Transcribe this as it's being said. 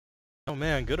Oh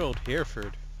man, good old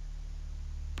Hereford.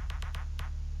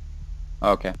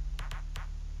 Okay.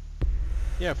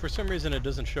 Yeah, for some reason it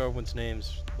doesn't show everyone's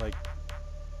names, like,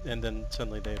 and then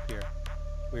suddenly they appear.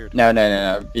 Weird. No.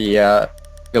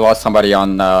 We lost somebody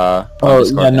on Oh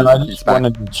Discord. yeah, no, I He's just back.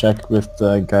 wanted to check with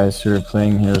the guys who are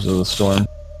playing Heroes of the Storm.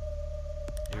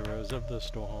 Heroes of the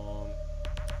Storm.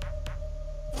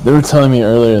 They were telling me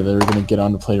earlier they were gonna get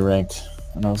on to play ranked,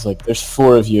 and I was like, "There's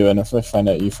 4 of you, and if I find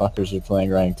out you fuckers are playing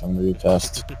ranked, I'm gonna be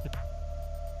pissed."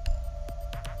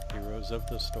 Heroes of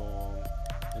the Storm.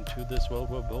 Into this world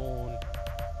we're born.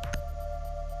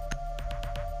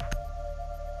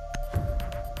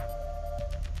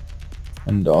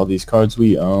 And all these cards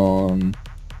we own.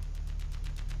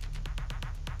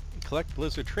 Collect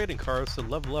Blizzard trading cards to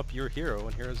level up your hero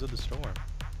in Heroes of the Storm.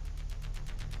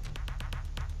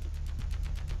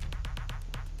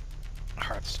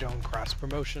 Hearthstone cross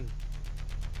promotion.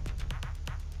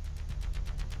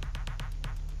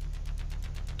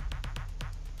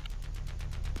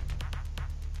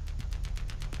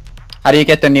 How do you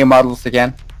get the new models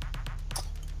again?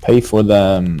 Pay for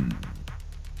them.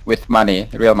 With money,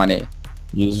 real money.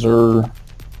 User.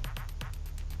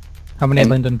 How many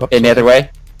Linden books? Any other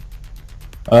way?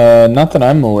 Not that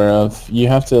I'm aware of. You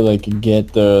have to like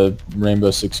get the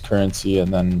Rainbow Six currency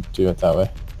and then do it that way.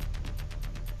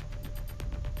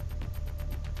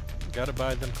 Gotta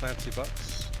buy them Clancy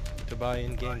bucks to buy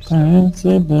in-game stuff.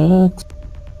 Clancy bucks.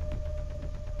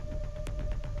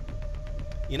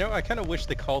 You know, I kind of wish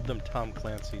they called them Tom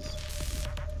Clancy's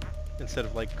instead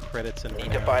of like credits and.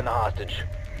 Need to find the hostage.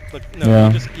 Look, no,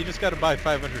 Yeah. you just gotta buy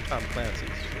 500 Tom Clancy's.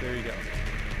 There you go.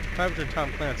 500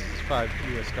 Tom Clancy's is $5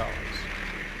 US.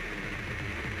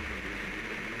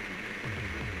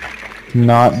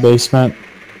 Not basement.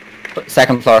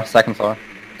 Second floor.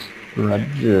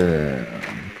 Roger.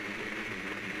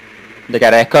 They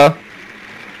got Echo.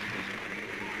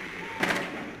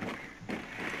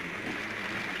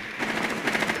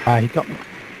 Ah, he got me.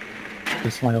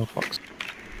 This is my old fox.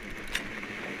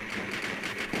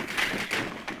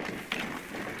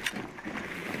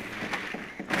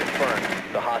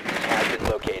 Confirmed. The hostage has been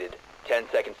located. 10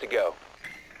 seconds to go.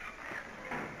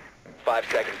 5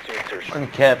 seconds to insertion. I'm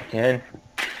Captain.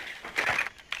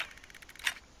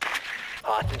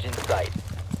 Hostage in sight.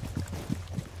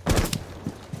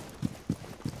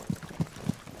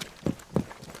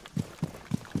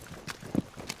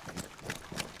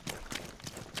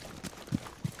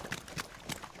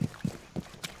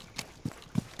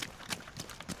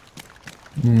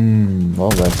 Well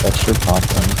that's extra pop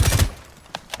then.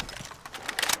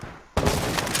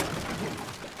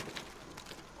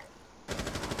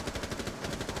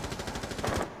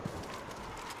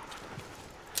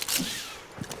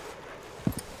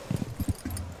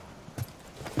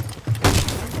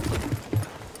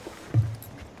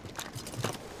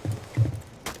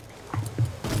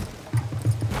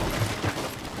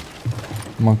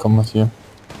 I'm gonna come with you.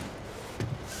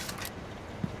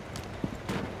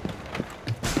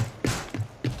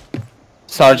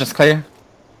 Sarge is clear.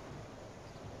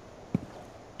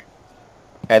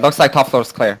 Okay, looks like top floor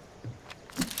is clear.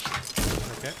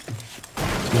 Okay.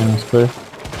 Yeah, it's clear.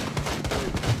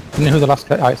 You know who the last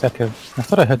guy? Oh, it's Echo. I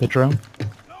thought I heard the drone.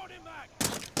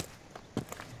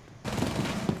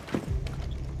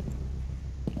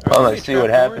 Well, let's see what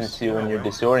happens to you when you're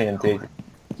disoriented.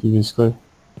 TV's clear.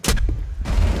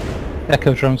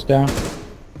 Echo drone's down.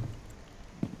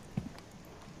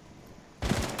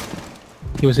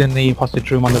 He was in the hostage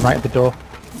room on the right of the door.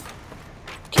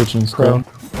 Kitchen's clear. Prone.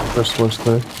 First floor's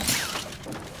clear.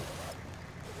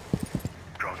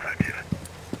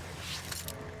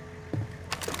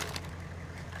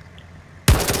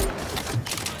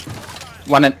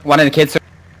 One in the kids.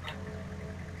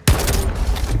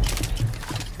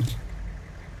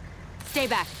 Stay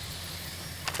back.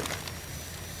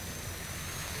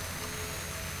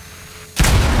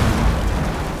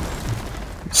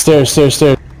 Stairs.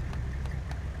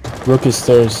 Rook is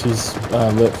stairs. He's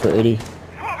lit for 80.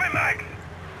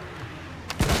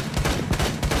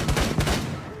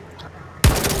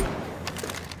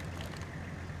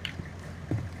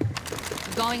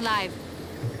 Going live.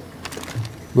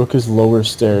 Rook is lower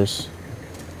stairs.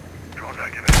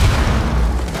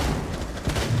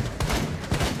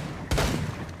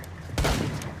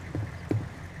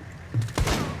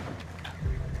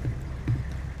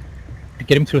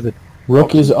 Get him through the...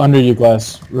 Rook is under you,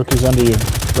 Glass. Rook is under you.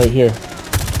 Right here.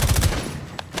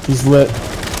 He's lit.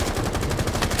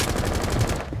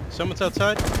 Someone's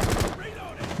outside?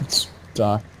 It's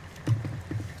Doc.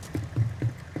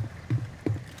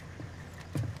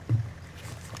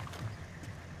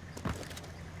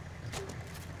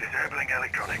 Disabling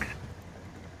electronics.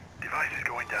 Device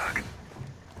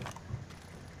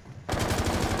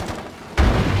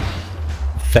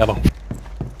Fell off.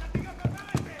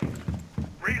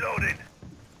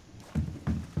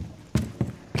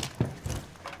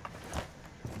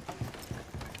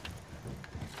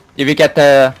 If you get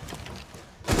the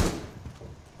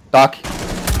Doc.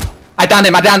 I downed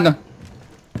him, I downed him.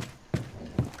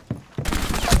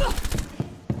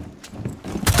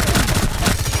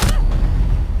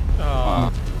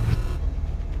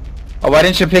 Oh, why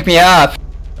didn't you pick me up?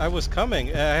 I was coming.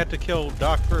 I had to kill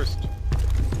Doc first.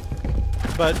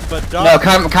 But Doc... No,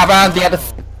 come around the other...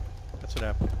 That's what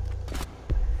happened.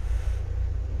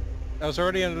 I was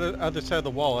already on the other side of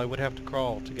the wall. I would have to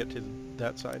crawl to get to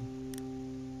that side.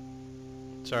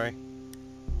 Sorry.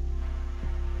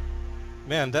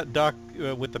 Man, that Doc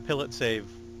with the pilot save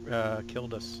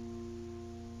killed us.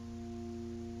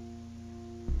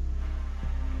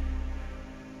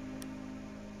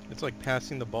 It's like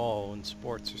passing the ball in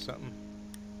sports or something.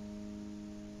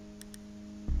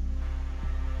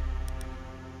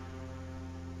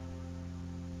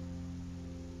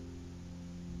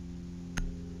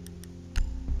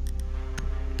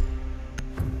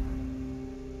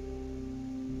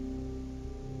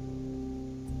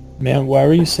 Man, why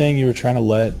were you saying you were trying to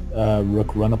let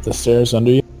Rook run up the stairs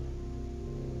under you?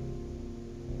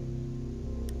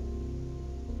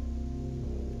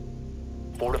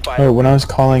 Oh, when I was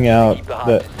calling out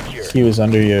that he was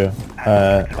under you,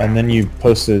 and then you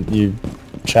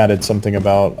chatted something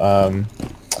about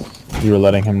you were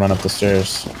letting him run up the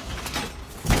stairs.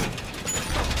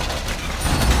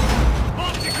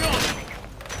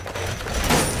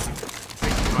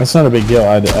 That's not a big deal.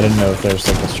 I didn't know if there's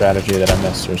like a strategy that I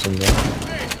missed or something.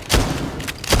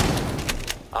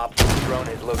 Drone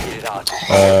has located hostage.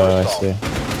 Oh, I see.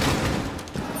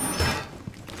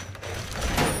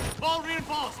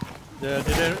 Did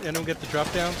anyone get the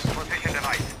drop downs?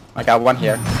 I got one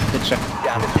here. Kitchen.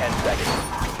 Down to 10 seconds.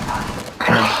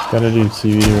 Gotta do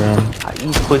TV room.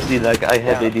 You pussy, like I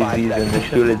have a disease and the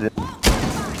shooter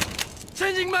is...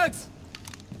 Changing mags!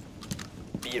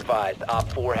 Be advised, Op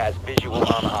 4 has visual on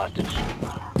the hostage.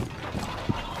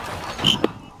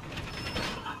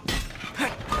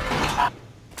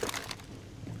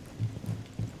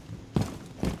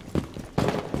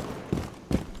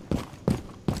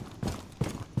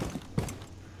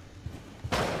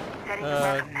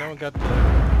 No one got the...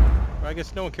 Well, I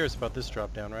guess no one cares about this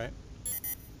drop down, right?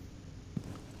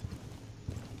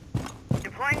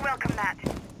 Deploying welcome mat.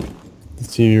 The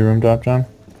TV room drop down?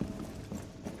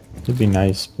 It'd be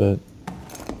nice, but...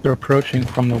 They're approaching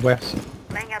from the west.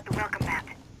 Laying out the welcome mat.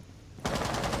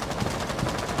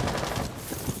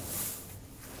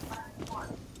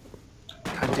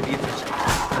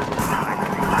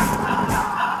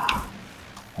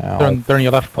 They're on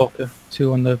your left pole, the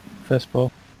two on the first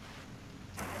pole.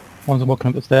 One's walking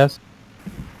up the stairs.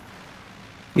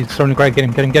 He's throwing the grade, get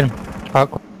him. Park.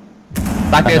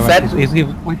 Back to your set.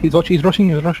 He's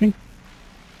rushing.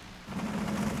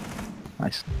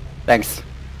 Nice. Thanks.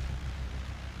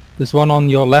 There's one on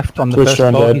your left on the Twitch first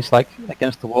drone floor, dead. he's like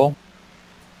against the wall.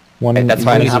 One Hey, that's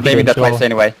fine. I'm leaving that place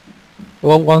anyway.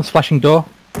 Well, one's flashing door.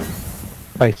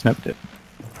 Oh, he smoked it.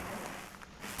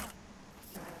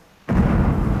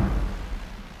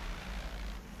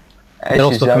 They're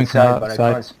also coming from outside, that but I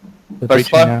side. can't... They're First breaching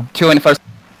floor, now. two in the first.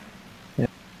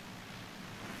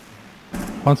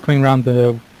 One's coming around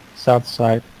the south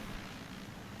side.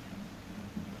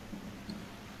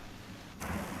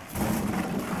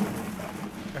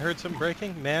 I heard some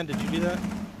breaking. Man, did you do that?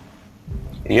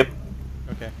 Yep.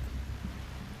 Okay.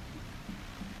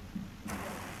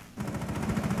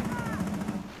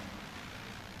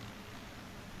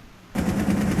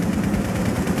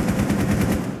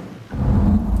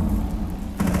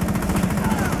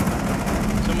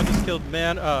 Someone just killed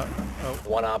man. Oh.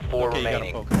 One Op 4 Okay, you got a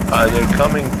remaining. poke. They're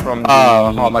coming from the...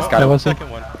 Oh, almost got There it. was a... Second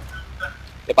one.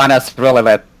 The banner's really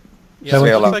lit. Yeah,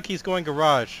 Really it looks low. like he's going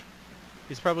garage.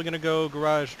 He's probably gonna go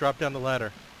garage, drop down the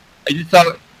ladder. He's there.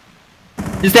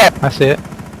 I see it.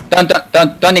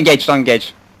 Don't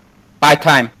engage. Buy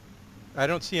time. I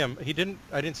don't see him.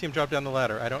 I didn't see him drop down the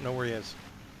ladder. I don't know where he is.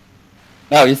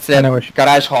 No, he's I know where she-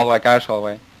 garage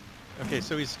hallway. Okay,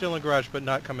 so he's still in garage, but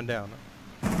not coming down.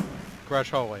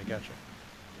 Garage hallway, gotcha.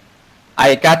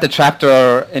 I got the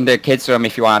trapdoor in the kids room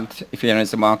if you want, if you need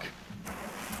the mark.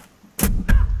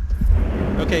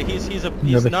 Okay, he's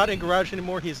not in garage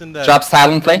anymore. He's in the Drop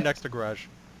silently. next to garage.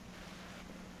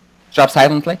 Drop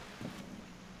silently.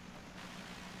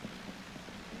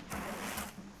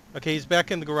 Okay, he's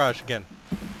back in the garage again.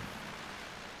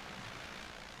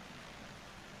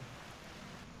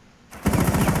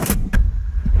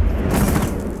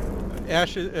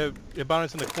 Ash,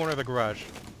 Ibana's in the corner of the garage.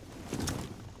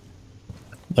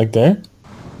 Like there?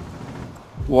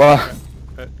 What?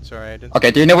 Sorry, I didn't...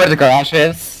 Okay, do you know where the garage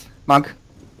is, Monk?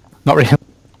 Not really.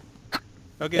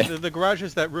 Okay, the garage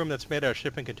is that room that's made out of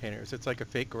shipping containers. It's like a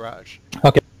fake garage.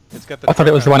 Okay. It's got the I thought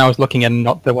it was the truck one on- I was looking in,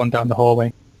 not the one down the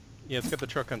hallway. Yeah, it's got the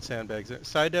truck on sandbags.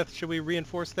 Side death, should we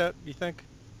reinforce that, you think?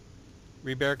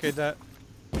 Rebarricade that?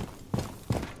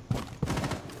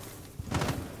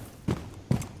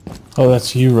 Oh,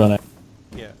 that's you running.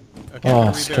 Yeah. Okay, I'm Oh,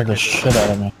 gonna scared the rebarricade shit out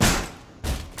of me.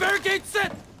 Barricade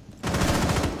set!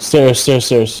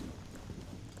 Stairs.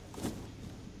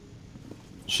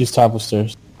 She's top of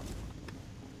stairs.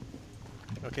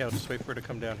 Okay, I'll just wait for her to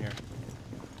come down here.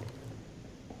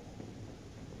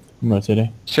 I'm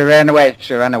rotating. She ran away.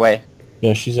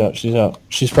 Yeah, she's out.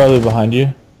 She's probably behind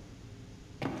you.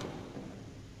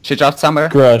 She dropped somewhere.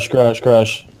 Garage. 50 seconds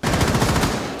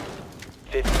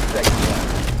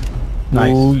left.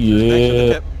 Nice. Oh, Thanks for the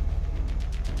yeah. tip.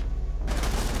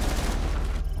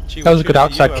 She That was a good shooting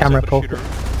at outside you, I was camera able to pull. shoot her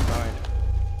behind.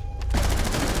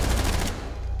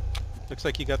 Looks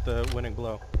like you got the winning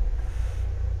blow.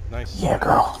 Nice. Yeah,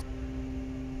 girl.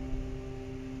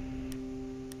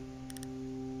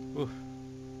 Oof.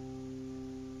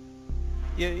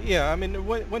 Yeah, I mean,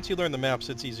 once you learn the maps,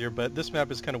 it's easier, but this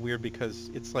map is kind of weird because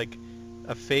it's like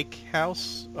a fake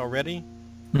house already,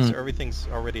 so everything's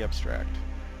already abstract.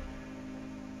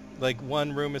 Like,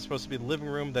 one room is supposed to be the living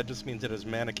room, that just means it has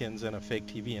mannequins and a fake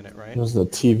TV in it, right? There's the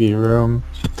TV room.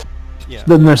 Yeah.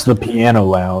 Then there's the piano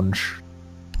lounge.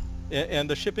 And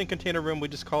the shipping container room, we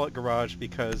just call it garage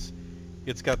because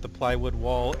it's got the plywood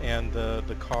wall and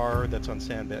the car that's on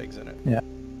sandbags in it. Yeah.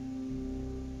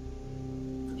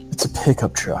 It's a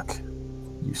pickup truck.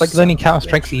 You Like son learning of a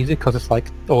Counter-Strike's bitch. easy because it's like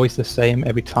always the same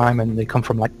every time and they come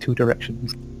from like 2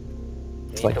 directions.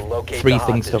 It's Need like to locate 3 the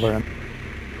things to hostage. learn.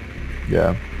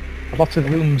 Yeah. Lots of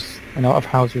rooms and a lot of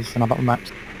houses and a lot of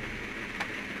maps.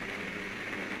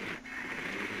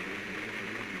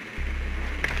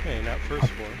 Okay, not first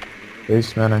floor.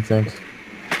 Basement, I think.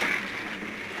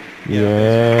 Yeah,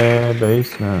 Yeah,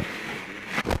 basement.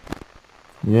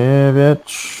 Yeah,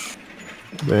 bitch.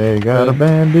 They got a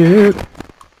bandit.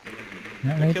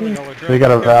 Yeah, They're killing maybe. all the They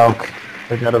got a drones. Valk.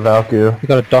 They got a Valku. We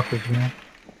got a dock as well.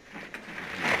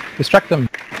 Distract them.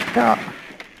 Yeah.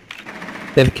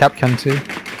 They have a cap can too.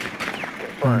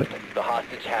 Confirmed. The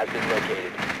hostage has been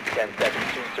located. 10 seconds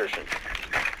to insertion.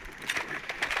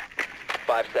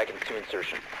 5 seconds to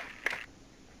insertion.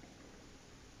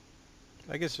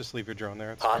 I guess just leave your drone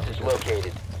there. It's Hostage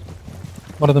located.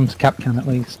 One of them's cap can at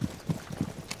least.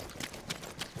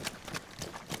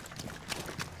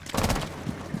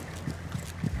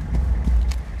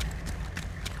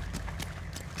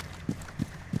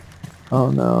 Oh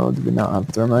no, do we not have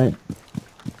thermite?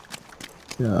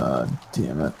 God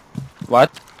damn it.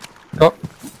 What? Oh.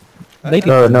 Lady.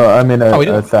 No, I mean Oh, we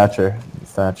a don't- Thatcher.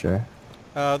 Thatcher.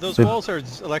 Those They- walls are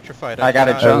electrified. I got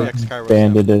did a not drone. have the X-Kairos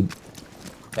Banded now. it.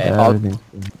 Okay, Yeah, I'll,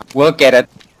 everything's we'll get it.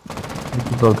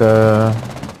 Boca.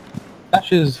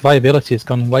 Patch's viability has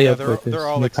gone way Yeah, up they're- with this they're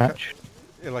all new ex- patch.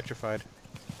 Electrified.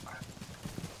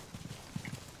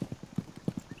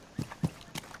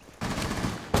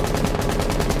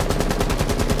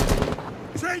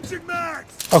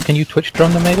 Oh, can you Twitch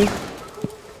drone them maybe?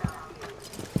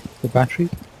 The battery?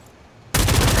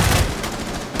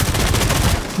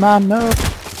 Man, no!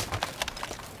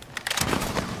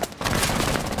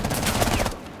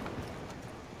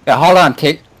 Yeah, hold on,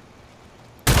 take.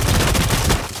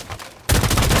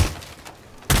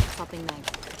 Popping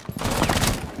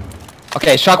knife.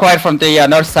 Okay, shockwave from the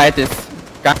north side is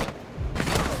gone.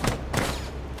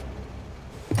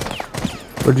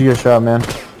 Where'd you get shot, man?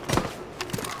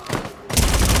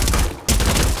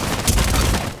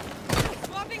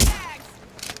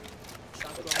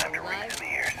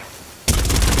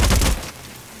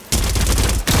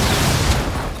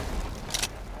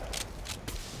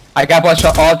 I got one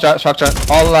shot, all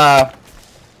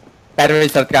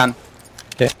batteries are gone.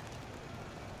 Okay.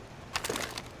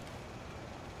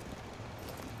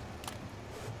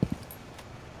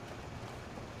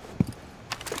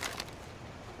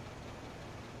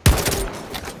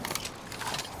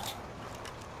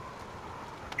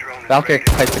 Valkyrie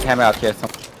place the camera out here. So.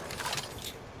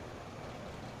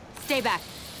 Stay back.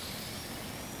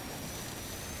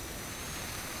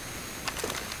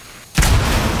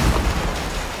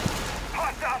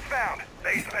 Hostile found.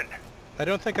 Basement. I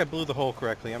don't think I blew the hole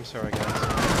correctly. I'm sorry, guys.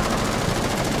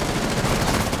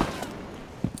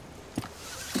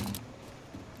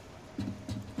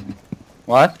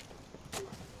 What?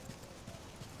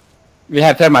 We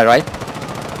have thermite, right?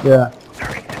 Yeah.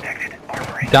 Target detected.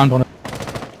 Armory. Downed one.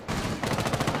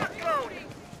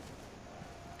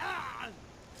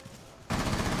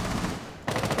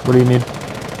 What do you need?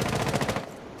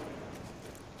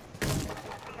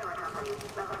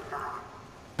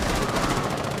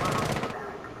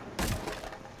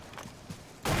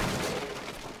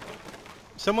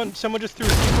 Someone just threw a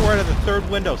C4 out of the third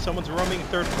window. Someone's roaming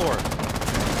third floor.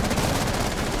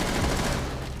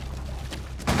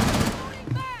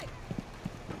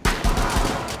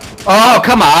 Oh,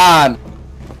 come on!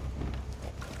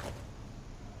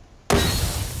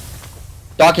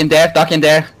 Dock in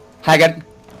there. Haggard.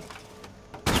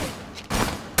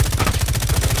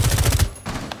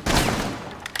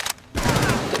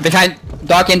 Behind,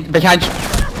 behind.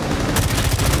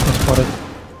 Spotted.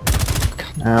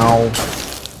 Ow.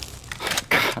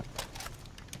 God.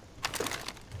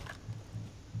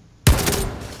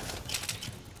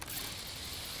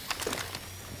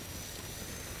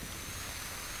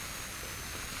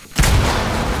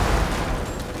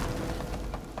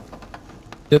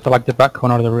 Did like the back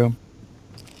corner of the room.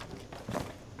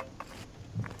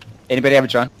 Anybody have a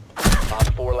drone?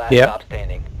 Op 4 last Yep. stop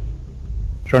standing.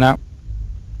 Drone out.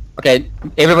 Okay,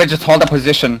 everybody just hold a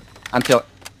position until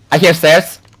I hear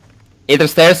stairs. Either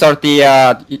stairs or the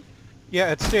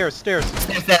Yeah, it's stairs. stairs.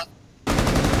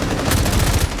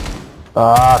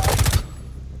 Fuck.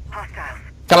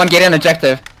 Someone get in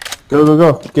objective.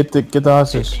 Go. Get the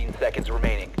hostage. 15 seconds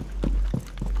remaining.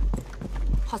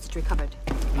 Hostage recovered.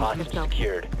 Hostage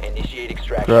secured. Initiate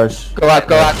extraction. Garage. Go out.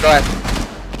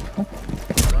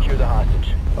 Secure the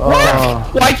hostage. Oh.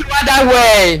 Why'd you run that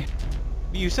way?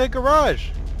 You said garage.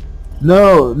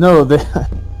 No, the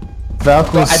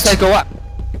Valky's I said go up.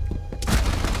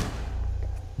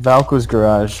 Valky's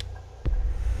garage.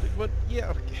 What?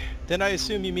 Yeah. Okay. Then I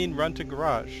assume you mean run to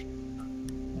garage.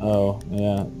 Oh,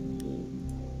 yeah.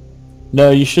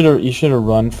 No, you should have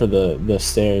run for the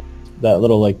stairs. That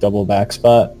little like double back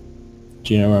spot.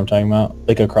 Do you know what I'm talking about?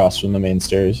 Like across from the main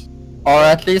stairs. Or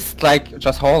at least like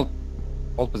just hold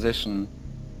position.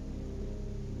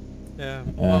 Yeah.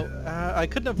 Well, I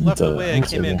couldn't have left It's the way I it's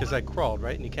came in okay. because I crawled,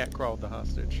 right? And you can't crawl with the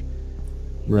hostage.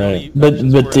 Right. The only But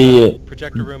options were, the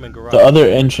projector room and garage. the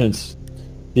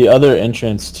other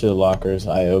entrance to lockers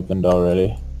I opened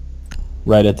already.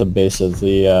 Right at the base of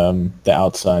the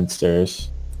outside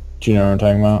stairs. Do you know what I'm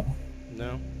talking about?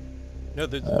 No,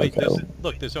 there's, Okay.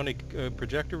 look, there's only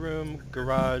projector room,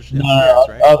 garage, No, and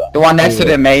stairs, right? The one next to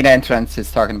the main entrance is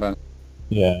talking about.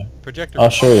 Yeah. Projector I'll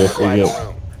room. show you if we Final get.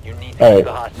 room. You need to Alright. keep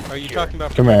the hostage Are you secure. talking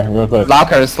about? Come here, real quick.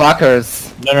 Lockers.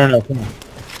 No, come on.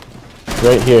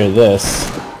 Right here, this.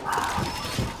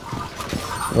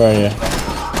 Where are you?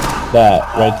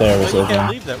 That, right there was But you can't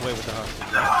open. leave that way with the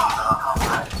hostage,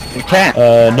 right? You can.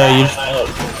 No, you just...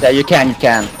 Yeah, you can.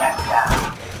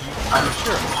 Are you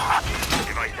sure?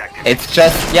 It's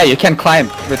just you can climb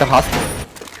with the hostage.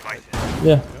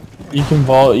 Yeah. You can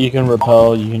vault, you can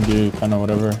rappel, you can do kind of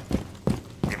whatever.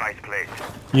 Device placed.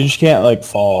 You just can't, like,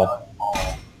 fall.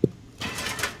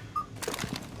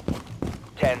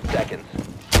 10 seconds.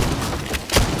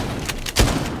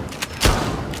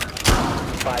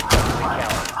 5 seconds to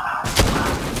count.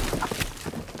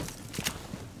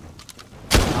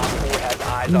 Op 4 has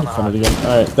eyes I'm on in the front of hostage. the gun.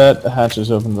 Alright, that hatch is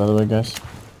open, by the way, guys.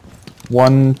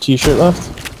 One t-shirt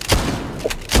left.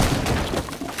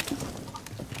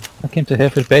 I came to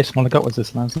Hereford base and all I got was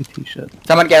this lousy t-shirt.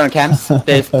 Someone get on camps.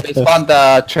 They spawned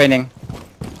the training.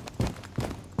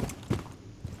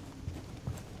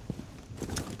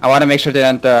 I want to make sure they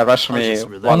don't rush me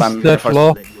while One's I'm third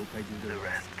floor. The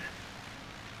rest.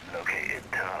 Located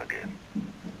target.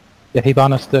 Yeah,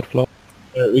 Hibana's third floor.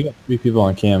 Alright, we got 3 people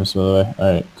on cams, by the way.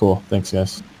 Alright, cool. Thanks,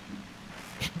 guys.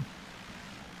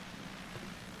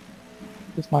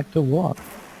 Just like to what?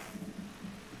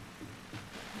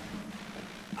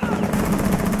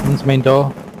 One's main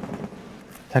door.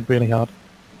 Tag really hard.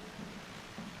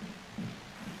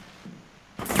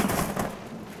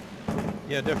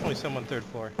 Yeah, definitely someone third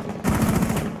floor.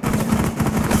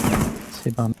 It's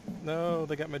Hibana. No,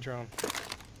 they got my drone.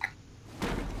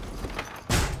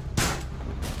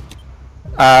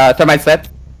 Thermite set.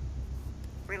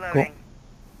 Reloading.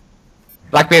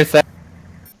 Blackbeard set.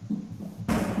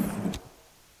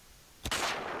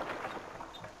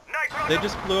 They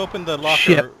just blew open the locker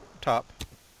Shit. top.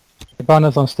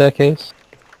 Hibana's on staircase.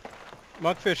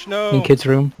 Monkfish, no! In kid's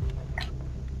room.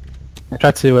 I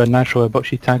tried to natural her, but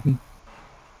she tagged me.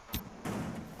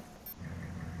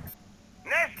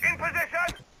 Nest in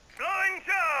position. Throwing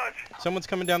charge. Someone's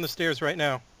coming down the stairs right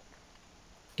now.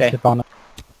 Okay. Hibana.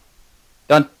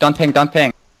 Don't ping.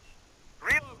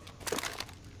 Real.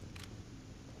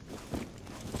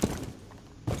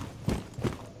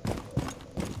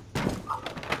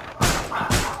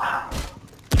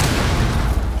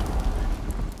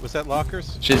 Was that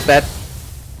lockers? She's dead.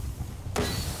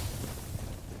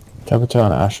 Capita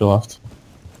and Asher left.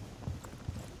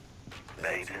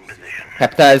 Babes in position.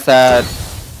 Capita is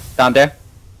down there.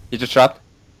 He just dropped.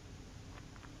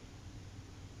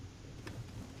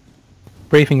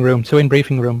 Briefing room. 2 in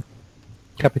briefing room.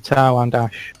 Capital and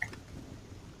Ash.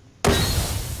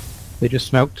 They just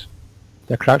smoked.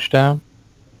 They're crouched down.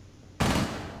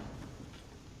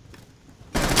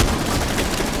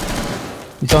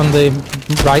 He's on the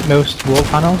rightmost wall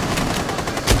panel.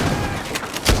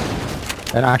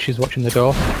 And Ash is watching the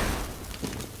door.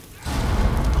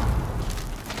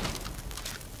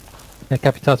 Yeah,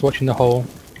 Capital's watching the hole.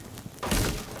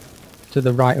 To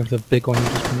the right of the big one.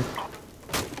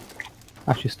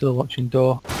 Ash is still watching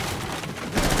door.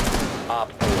 Op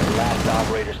 4, last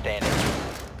operator standing.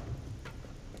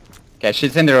 Okay,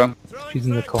 she's in the room. She's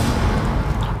in the corner.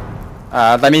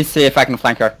 Let me see if I can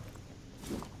flank her.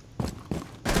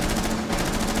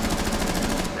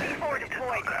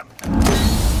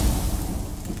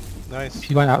 Nice.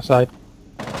 She went outside.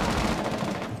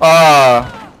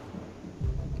 Oh,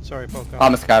 Sorry, Poco.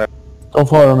 almost got her. Don't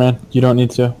follow her, man. You don't need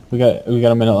to. We got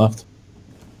a minute left.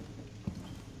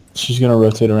 She's gonna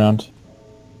rotate around.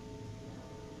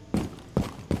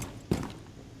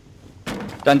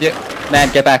 Don't do, man,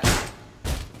 get back.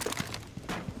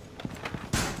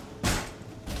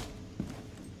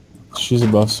 She's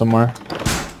above somewhere.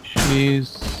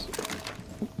 She's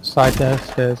side there,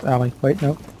 stairs, alley. Wait,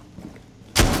 no.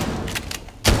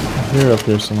 I hear her up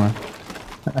here somewhere.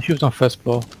 She was on first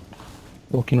floor.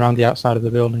 Walking around the outside of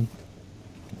the building.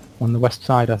 On the west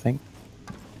side, I think.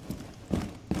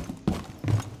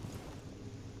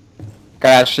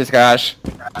 Garage, she's garage.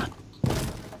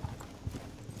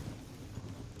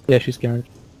 Yeah, she's garage.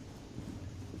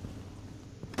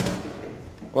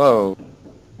 Whoa.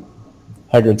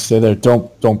 Haggard, stay there.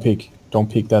 Don't peek. Don't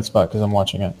peek that spot because I'm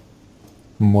watching it.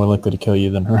 I'm more likely to kill you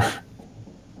than her.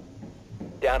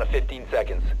 Down to 15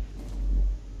 seconds.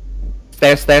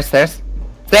 Stairs, stairs, stairs.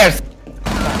 Stairs!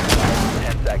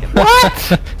 10 seconds.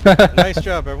 What? Nice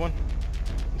job, everyone.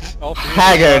 All three of us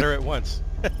Haggard. got her at once.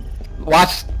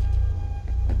 Watch.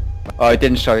 Oh, it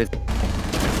didn't show it.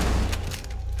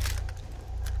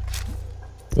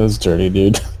 That's dirty,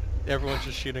 dude. Everyone's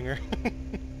just shooting her.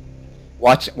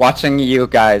 Watching you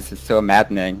guys is so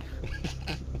maddening.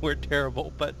 We're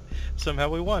terrible, but somehow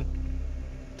we won.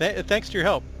 Thanks to your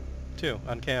help, too,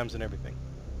 on cams and everything.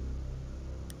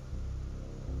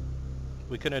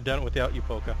 We couldn't have done it without you,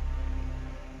 Polka.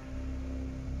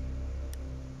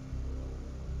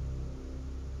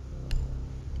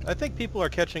 I think people are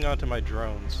catching on to my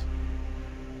drones.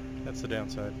 That's the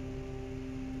downside.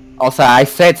 Also, I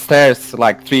said stairs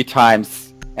like 3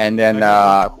 times, and then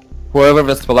whoever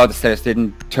was below the stairs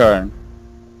didn't turn.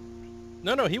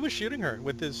 No, he was shooting her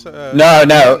with his...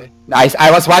 No.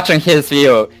 I was watching his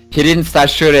view. He didn't start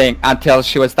shooting until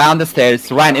she was down the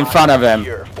stairs, right in front of him.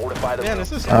 Here, fortify the Man, room. is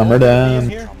this Armor down.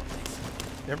 here?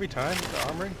 Every time, the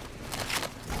armory?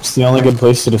 It's the only good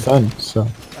place to defend, so.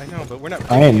 I know, but we're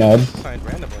not... I ain't mad. Assigned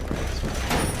randomly, right?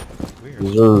 It's weird.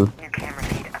 Reserve. New camera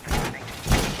feed up and running.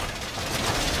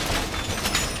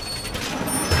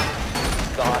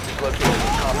 The hostage location is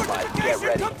compromised. Get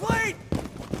ready.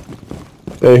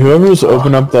 Hey, whoever's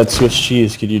opened up that Swiss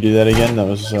cheese, could you do that again? That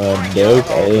was dope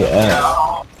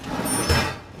AF.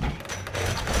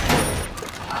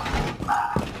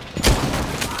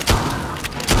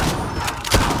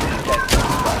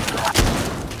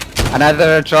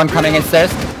 Another drone coming in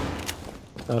stairs.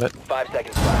 Got it. 5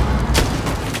 seconds left.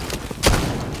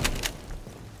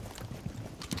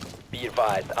 Be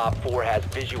advised, Op 4 has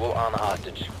visual on the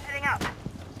hostage. Heading up.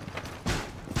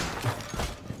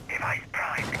 Device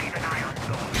primed. Keep an eye on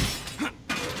doors.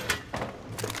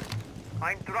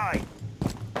 I'm dry.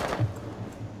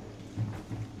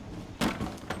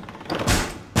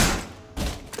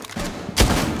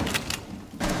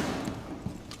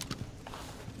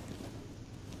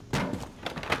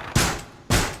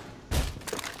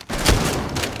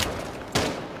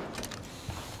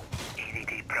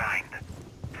 EDD primed.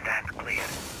 Stand clear.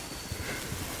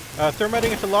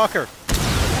 Thermiting into locker.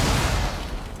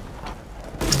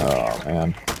 Oh,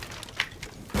 man.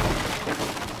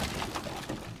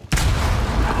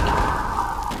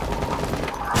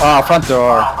 Oh, front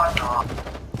door.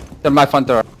 To my front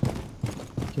door.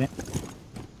 Okay.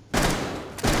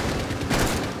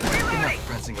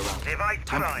 Device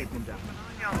primed.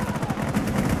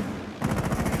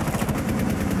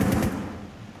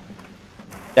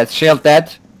 That's shield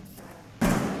dead.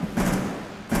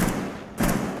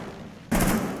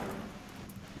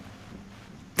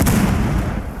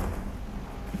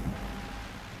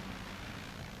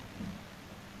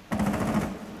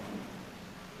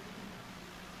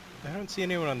 I don't see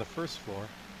anyone on the first floor.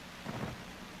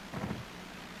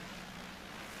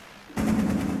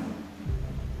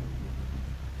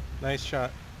 Nice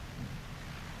shot.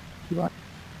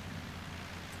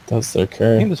 That's their I think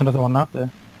carry. there's another one out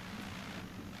there.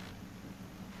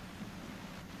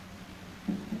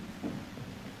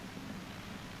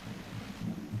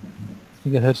 I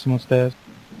think I heard someone stairs.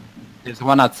 There's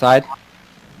one outside.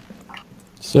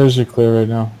 Stairs are clear right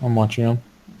now. I'm watching them.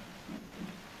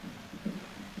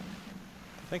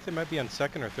 I think they might be on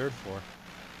second or third floor.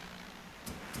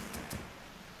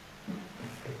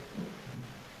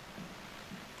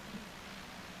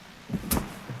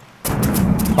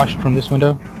 Flashed from this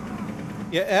window.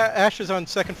 Yeah, Ash is on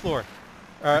second floor.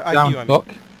 Down, IQ, I mean. Buck.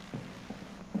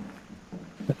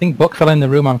 I think Buck fell in the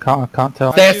room. I can't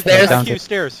tell. Stairs, stairs. IQ,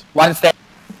 stairs. One stair.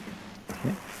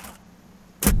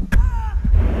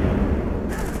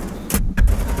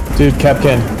 Dude,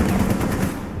 Capcan.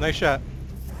 Nice shot.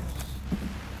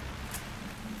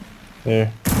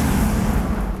 There.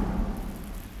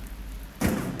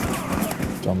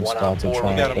 Dumb One spot on to four,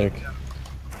 try we got and him. pick.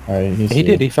 Alright, He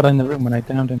did. He fell in the room when I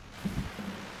downed him.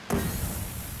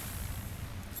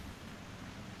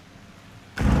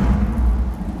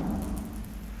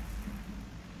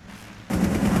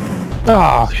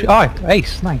 Oh,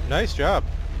 ace, nice. Nice job.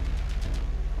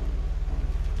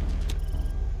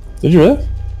 Did you really?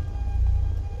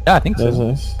 Yeah, I think That was so.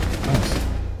 nice. Nice.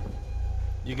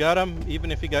 You got him,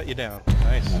 even if he got you down.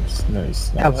 Nice. Nice,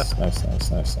 nice, Yeah, nice, nice,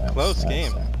 nice, nice, nice. Close nice,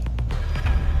 game. nice.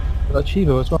 Got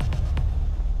Chivo as well.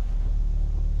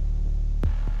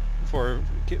 For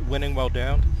winning well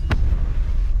down.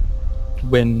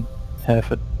 Win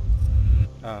Hereford.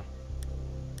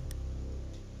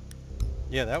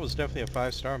 Yeah, that was definitely a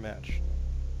 5-star match.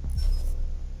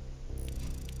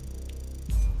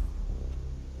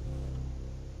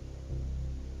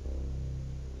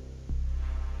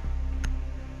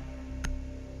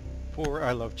 For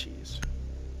I love cheese.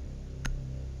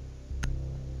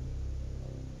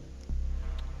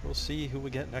 We'll see who we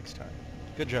get next time.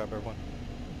 Good job, everyone.